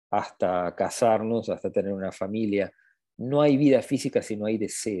hasta casarnos, hasta tener una familia. No hay vida física si no hay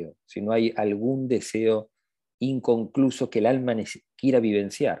deseo, si no hay algún deseo inconcluso que el alma quiera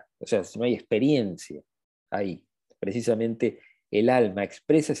vivenciar, o sea, si no hay experiencia ahí. Precisamente el alma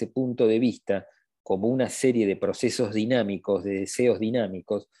expresa ese punto de vista como una serie de procesos dinámicos, de deseos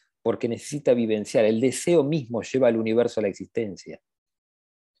dinámicos, porque necesita vivenciar. El deseo mismo lleva al universo a la existencia.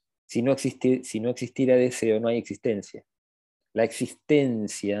 Si no existiera deseo, no hay existencia. La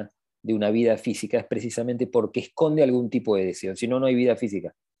existencia de una vida física es precisamente porque esconde algún tipo de deseo, si no, no hay vida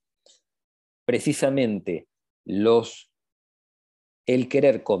física. Precisamente el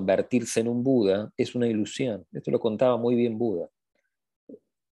querer convertirse en un Buda es una ilusión. Esto lo contaba muy bien Buda.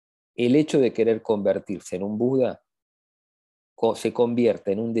 El hecho de querer convertirse en un Buda se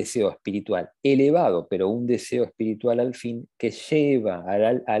convierte en un deseo espiritual elevado, pero un deseo espiritual al fin que lleva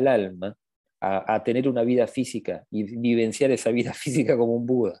al alma a tener una vida física y vivenciar esa vida física como un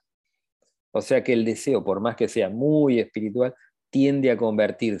Buda. O sea que el deseo, por más que sea muy espiritual, tiende a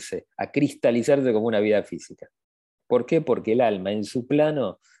convertirse, a cristalizarse como una vida física. ¿Por qué? Porque el alma en su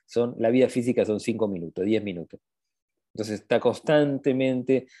plano, la vida física son 5 minutos, 10 minutos. Entonces está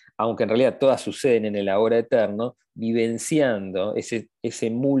constantemente, aunque en realidad todas suceden en el ahora eterno, vivenciando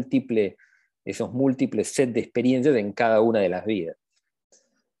esos múltiples set de experiencias en cada una de las vidas.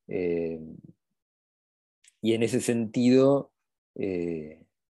 Y en ese sentido, el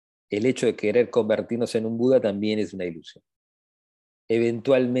hecho de querer convertirnos en un Buda también es una ilusión.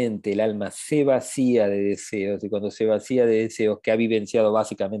 Eventualmente el alma se vacía de deseos, y cuando se vacía de deseos, que ha vivenciado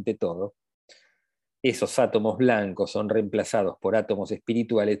básicamente todo, esos átomos blancos son reemplazados por átomos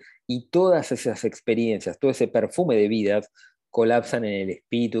espirituales y todas esas experiencias, todo ese perfume de vidas colapsan en el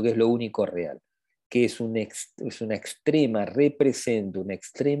espíritu, que es lo único real, que es una extrema, representa una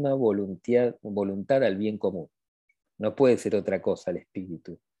extrema voluntad al bien común. No puede ser otra cosa el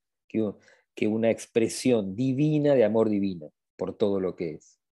espíritu que una expresión divina de amor divino por todo lo que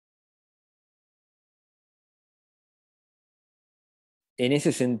es. En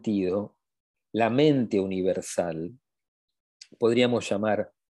ese sentido, la mente universal, podríamos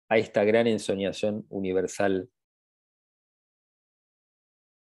llamar a esta gran ensoñación universal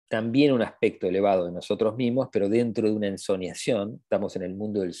también un aspecto elevado de nosotros mismos, pero dentro de una ensoñación, estamos en el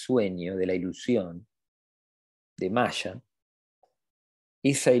mundo del sueño, de la ilusión, de Maya.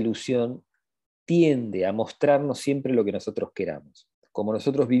 Esa ilusión tiende a mostrarnos siempre lo que nosotros queramos. Como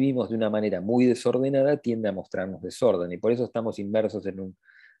nosotros vivimos de una manera muy desordenada, tiende a mostrarnos desorden, y por eso estamos inmersos en un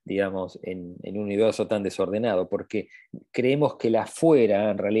universo tan desordenado, porque creemos que la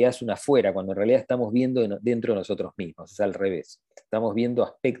afuera en realidad es una afuera, cuando en realidad estamos viendo dentro de nosotros mismos, es al revés. Estamos viendo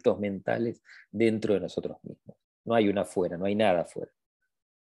aspectos mentales dentro de nosotros mismos. No hay una afuera, no hay nada afuera.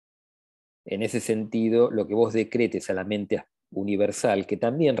 En ese sentido, lo que vos decretes a la mente universal, que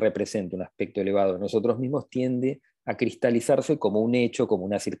también representa un aspecto elevado de nosotros mismos, tiende a cristalizarse como un hecho, como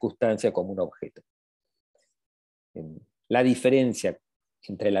una circunstancia, como un objeto. La diferencia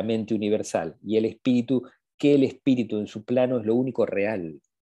entre la mente universal y el espíritu, que el espíritu en su plano es lo único real.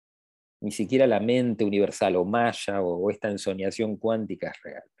 Ni siquiera la mente universal o maya o esta ensoñación cuántica es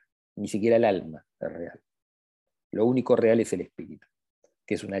real. Ni siquiera el alma es real. Lo único real es el espíritu,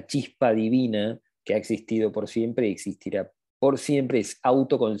 que es una chispa divina que ha existido por siempre y existirá por siempre, es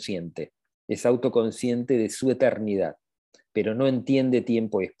autoconsciente de su eternidad, pero no entiende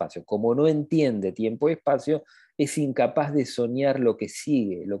tiempo y espacio. Como no entiende tiempo y espacio, es incapaz de soñar lo que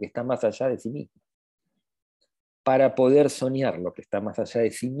sigue, lo que está más allá de sí mismo. Para poder soñar lo que está más allá de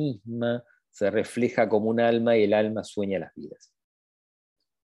sí misma, se refleja como un alma y el alma sueña las vidas.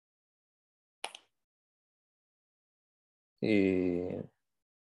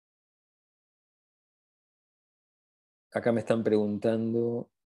 Acá me están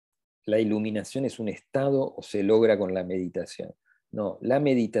preguntando, ¿la iluminación es un estado o se logra con la meditación? No, la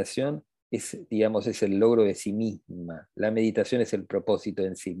meditación es, digamos, es el logro de sí misma. La meditación es el propósito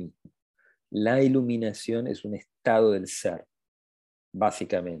en sí mismo. La iluminación es un estado del ser,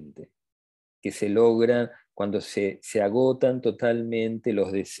 básicamente, que se logra cuando se agotan totalmente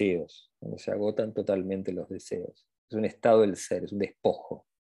los deseos. Cuando se agotan totalmente los deseos. Es un estado del ser, es un despojo,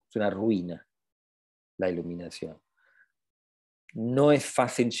 es una ruina, la iluminación. No es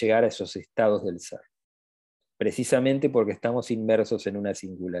fácil llegar a esos estados del ser, precisamente porque estamos inmersos en una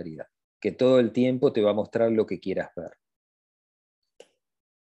singularidad, que todo el tiempo te va a mostrar lo que quieras ver.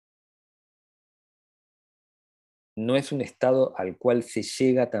 No es un estado al cual se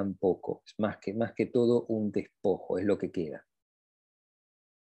llega tampoco, es más que todo un despojo, es lo que queda.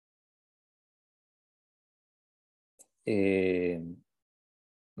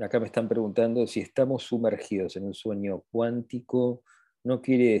 Acá me están preguntando si estamos sumergidos en un sueño cuántico. ¿No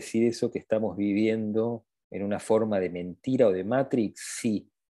quiere decir eso que estamos viviendo en una forma de mentira o de Matrix? Sí.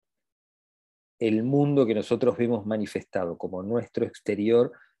 El mundo que nosotros vemos manifestado como nuestro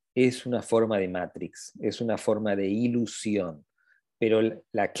exterior es una forma de Matrix, es una forma de ilusión. Pero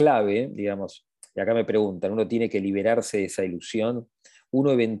la clave, digamos, y acá me preguntan, ¿uno tiene que liberarse de esa ilusión?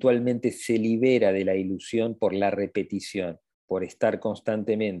 Uno eventualmente se libera de la ilusión por la repetición, por estar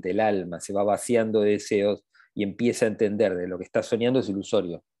constantemente, el alma se va vaciando de deseos y empieza a entender de lo que está soñando es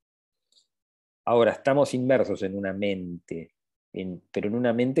ilusorio. Ahora, estamos inmersos en una mente, pero en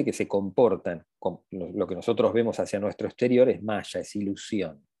una mente que se comporta, lo que nosotros vemos hacia nuestro exterior es maya, es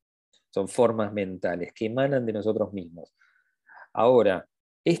ilusión. Son formas mentales que emanan de nosotros mismos. Ahora,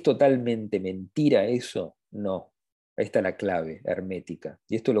 ¿es totalmente mentira eso? No. Ahí está la clave hermética.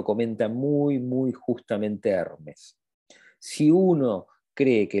 Y esto lo comenta muy, muy justamente Hermes. Si uno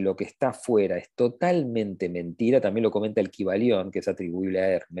cree que lo que está afuera es totalmente mentira, también lo comenta el Kybalión, que es atribuible a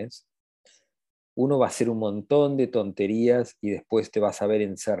Hermes, uno va a hacer un montón de tonterías y después te vas a ver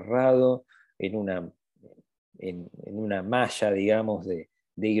encerrado en una malla, digamos, de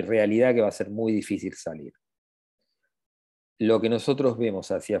irrealidad que va a ser muy difícil salir. Lo que nosotros vemos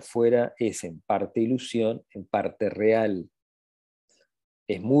hacia afuera es en parte ilusión, en parte real.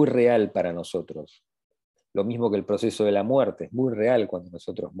 Es muy real para nosotros. Lo mismo que el proceso de la muerte, es muy real cuando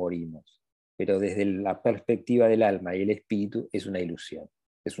nosotros morimos. Pero desde la perspectiva del alma y el espíritu es una ilusión,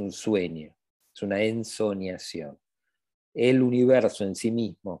 es un sueño, es una ensoñación. El universo en sí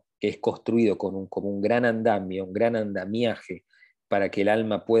mismo, que es construido como un gran andamio, un gran andamiaje, para que el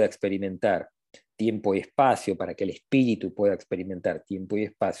alma pueda experimentar tiempo y espacio, para que el espíritu pueda experimentar tiempo y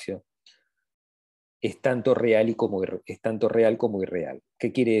espacio, es tanto real como irreal.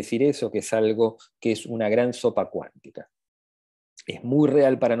 ¿Qué quiere decir eso? Que es algo que es una gran sopa cuántica. Es muy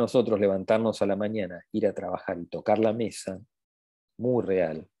real para nosotros levantarnos a la mañana, ir a trabajar y tocar la mesa, muy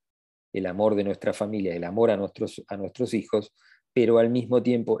real, el amor de nuestra familia, el amor a nuestros hijos, pero al mismo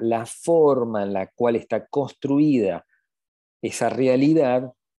tiempo la forma en la cual está construida esa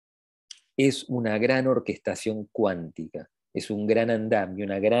realidad es una gran orquestación cuántica, es un gran andamio,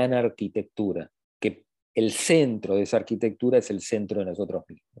 una gran arquitectura, que el centro de esa arquitectura es el centro de nosotros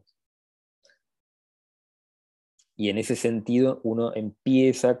mismos. Y en ese sentido uno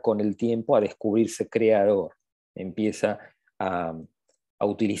empieza con el tiempo a descubrirse creador, empieza a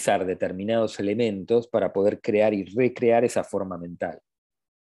utilizar determinados elementos para poder crear y recrear esa forma mental.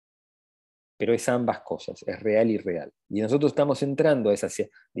 Pero es ambas cosas, es real y real. Y nosotros estamos entrando a esa,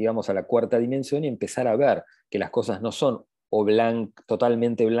 digamos, a la cuarta dimensión y empezar a ver que las cosas no son o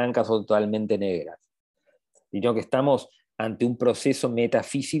totalmente blancas o totalmente negras, sino que estamos ante un proceso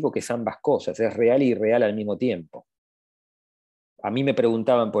metafísico que es ambas cosas, es real y irreal al mismo tiempo. A mí me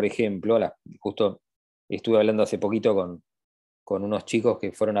preguntaban, por ejemplo, justo estuve hablando hace poquito con unos chicos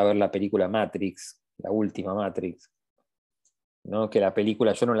que fueron a ver la película Matrix, la última Matrix, ¿no? Que la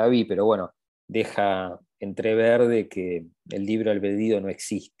película yo no la vi, pero bueno, deja entrever de que el libre albedrío no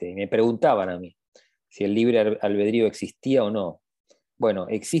existe. Y me preguntaban a mí si el libre albedrío existía o no. Bueno,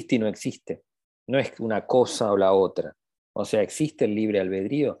 existe y no existe. No es una cosa o la otra. O sea, ¿existe el libre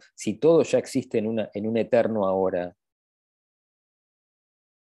albedrío? Si todo ya existe en un eterno ahora,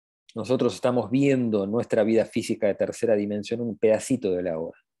 nosotros estamos viendo en nuestra vida física de tercera dimensión un pedacito de la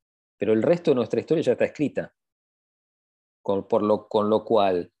ahora. Pero el resto de nuestra historia ya está escrita. Con lo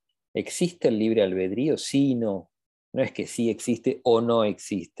cual, ¿existe el libre albedrío? Sí y no. No es que sí existe o no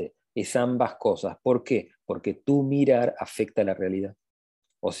existe. Es ambas cosas. ¿Por qué? Porque tu mirar afecta la realidad.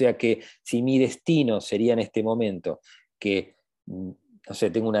 O sea que si mi destino sería en este momento que, no sé,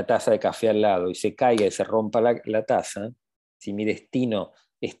 tengo una taza de café al lado y se caiga y se rompa la taza, si mi destino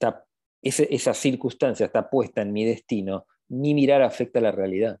está, esa circunstancia está puesta en mi destino, mi mirar afecta la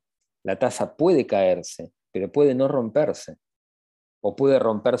realidad. La taza puede caerse, pero puede no romperse, o puede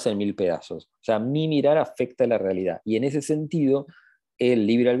romperse en 1000 pedazos. O sea, mi mirar afecta la realidad. Y en ese sentido, el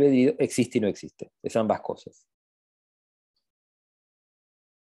libre albedrío existe y no existe. Es ambas cosas.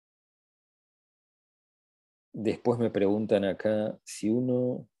 Después me preguntan acá si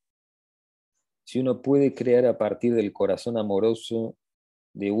uno puede crear a partir del corazón amoroso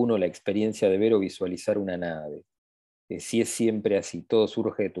de uno la experiencia de ver o visualizar una nave. Si es siempre así, todo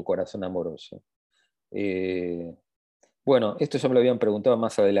surge de tu corazón amoroso. Eh, bueno, esto ya me lo habían preguntado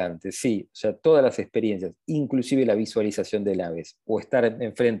más adelante. Sí, o sea, todas las experiencias, inclusive la visualización de naves, o estar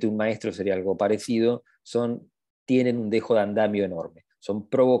enfrente de un maestro sería algo parecido, tienen un dejo de andamio enorme. Son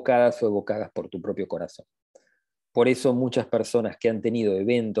provocadas o evocadas por tu propio corazón. Por eso muchas personas que han tenido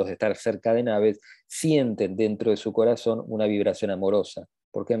eventos de estar cerca de naves sienten dentro de su corazón una vibración amorosa,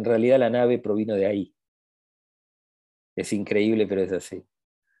 porque en realidad la nave provino de ahí. Es increíble, pero es así.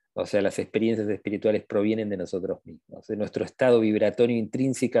 O sea, las experiencias espirituales provienen de nosotros mismos, de nuestro estado vibratorio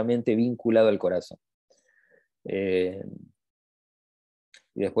intrínsecamente vinculado al corazón. Eh,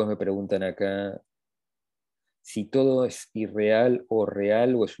 y después me preguntan acá si todo es irreal o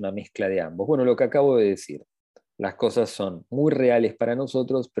real o es una mezcla de ambos. Bueno, lo que acabo de decir. Las cosas son muy reales para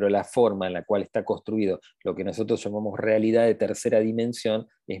nosotros, pero la forma en la cual está construido lo que nosotros llamamos realidad de tercera dimensión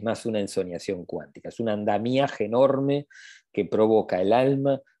es más una ensoñación cuántica. Es un andamiaje enorme que provoca el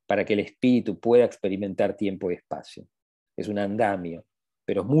alma para que el espíritu pueda experimentar tiempo y espacio. Es un andamio,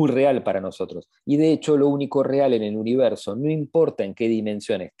 pero es muy real para nosotros. Y de hecho lo único real en el universo, no importa en qué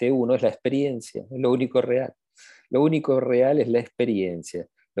dimensión esté uno, es la experiencia, es lo único real. Lo único real es la experiencia,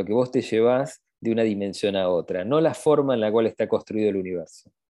 lo que vos te llevás de una dimensión a otra, no la forma en la cual está construido el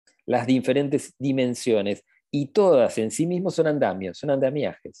universo. Las diferentes dimensiones, y todas en sí mismos son andamios, son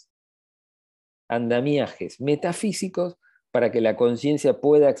andamiajes metafísicos para que la conciencia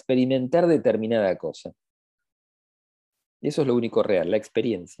pueda experimentar determinada cosa. Y eso es lo único real, la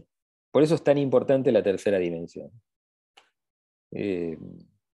experiencia. Por eso es tan importante la tercera dimensión. Eh,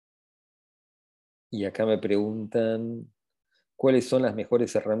 y acá me preguntan, ¿cuáles son las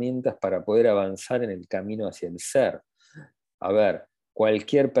mejores herramientas para poder avanzar en el camino hacia el ser? A ver,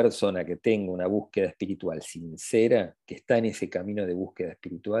 cualquier persona que tenga una búsqueda espiritual sincera, que está en ese camino de búsqueda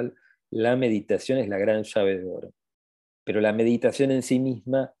espiritual, la meditación es la gran llave de oro. Pero la meditación en sí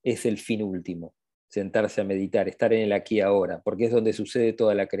misma es el fin último. Sentarse a meditar, estar en el aquí y ahora, porque es donde sucede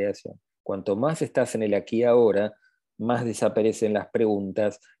toda la creación. Cuanto más estás en el aquí y ahora, más desaparecen las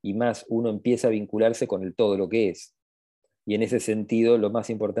preguntas y más uno empieza a vincularse con el todo lo que es. Y en ese sentido, lo más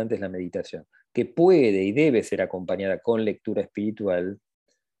importante es la meditación, que puede y debe ser acompañada con lectura espiritual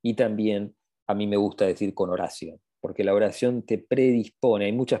y también, a mí me gusta decir, con oración, porque la oración te predispone.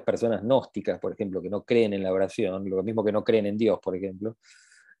 Hay muchas personas gnósticas, por ejemplo, que no creen en la oración, lo mismo que no creen en Dios, por ejemplo.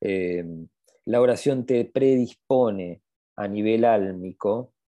 Eh, la oración te predispone a nivel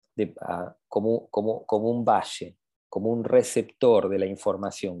álmico como un valle, como un receptor de la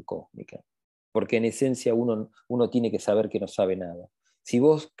información cósmica. Porque en esencia uno tiene que saber que no sabe nada. Si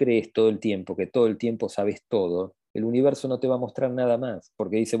vos crees todo el tiempo que todo el tiempo sabes todo, el universo no te va a mostrar nada más,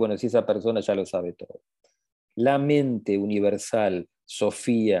 porque dice, bueno, si esa persona ya lo sabe todo. La mente universal,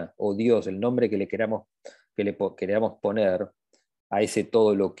 Sofía o Dios, el nombre que queramos poner a ese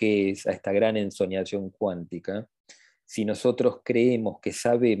todo lo que es, a esta gran ensoñación cuántica, si nosotros creemos que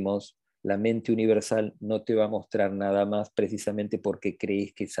sabemos, la mente universal no te va a mostrar nada más precisamente porque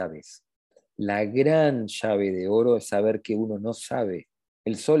crees que sabes. La gran llave de oro es saber que uno no sabe.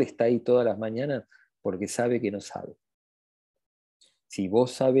 El sol está ahí todas las mañanas porque sabe que no sabe. Si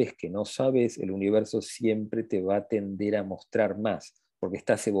vos sabes que no sabes, el universo siempre te va a tender a mostrar más, porque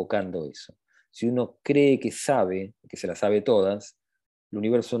estás evocando eso. Si uno cree que sabe, que se las sabe todas, el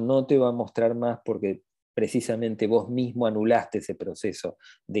universo no te va a mostrar más porque precisamente vos mismo anulaste ese proceso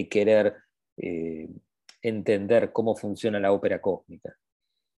de querer entender cómo funciona la ópera cósmica.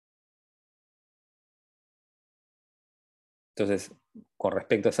 Entonces, con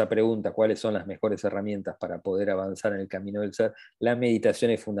respecto a esa pregunta, ¿cuáles son las mejores herramientas para poder avanzar en el camino del ser? La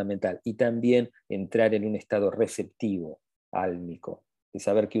meditación es fundamental y también entrar en un estado receptivo, álmico, de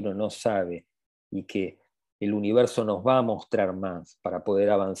saber que uno no sabe y que el universo nos va a mostrar más para poder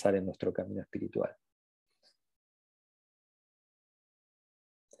avanzar en nuestro camino espiritual.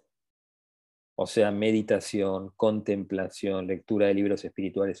 O sea, meditación, contemplación, lectura de libros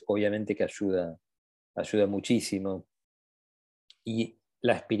espirituales, obviamente que ayuda muchísimo. Y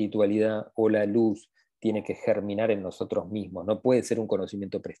la espiritualidad o la luz tiene que germinar en nosotros mismos, no puede ser un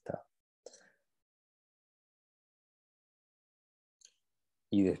conocimiento prestado.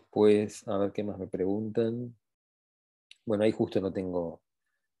 Y después, a ver qué más me preguntan. Bueno, ahí justo no tengo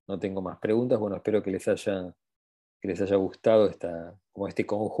más preguntas. Bueno, espero que les haya gustado como este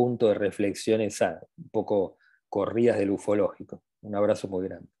conjunto de reflexiones un poco corridas del ufológico. Un abrazo muy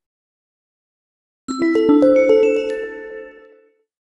grande.